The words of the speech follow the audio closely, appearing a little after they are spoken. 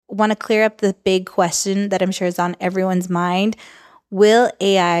want to clear up the big question that I'm sure is on everyone's mind. Will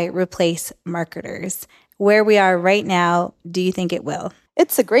AI replace marketers? Where we are right now, do you think it will?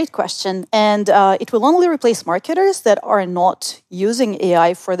 It's a great question. And it will only replace marketers that are not using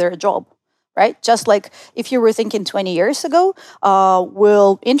AI for their job, right? Just like if you were thinking 20 years ago,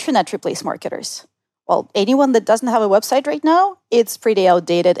 will internet replace marketers? Well, anyone that doesn't have a website right now, it's pretty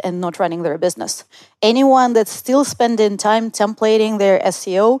outdated and not running their business. Anyone that's still spending time templating their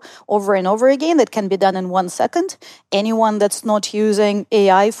SEO over and over again, that can be done in 1 second. Anyone that's not using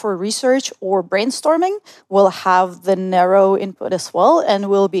AI for research or brainstorming will have the narrow input as well and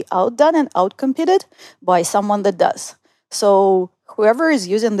will be outdone and outcompeted by someone that does. So whoever is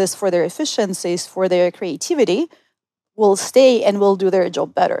using this for their efficiencies, for their creativity, will stay and will do their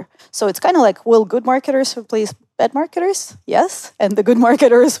job better. So it's kind of like, will good marketers replace bad marketers? Yes. And the good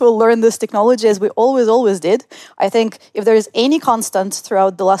marketers will learn this technology as we always did. I think if there is any constant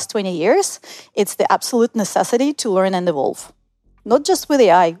throughout the last 20 years, it's the absolute necessity to learn and evolve. Not just with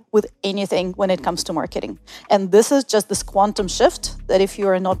AI, with anything when it comes to marketing. And this is just this quantum shift that if you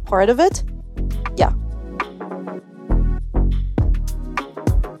are not part of it,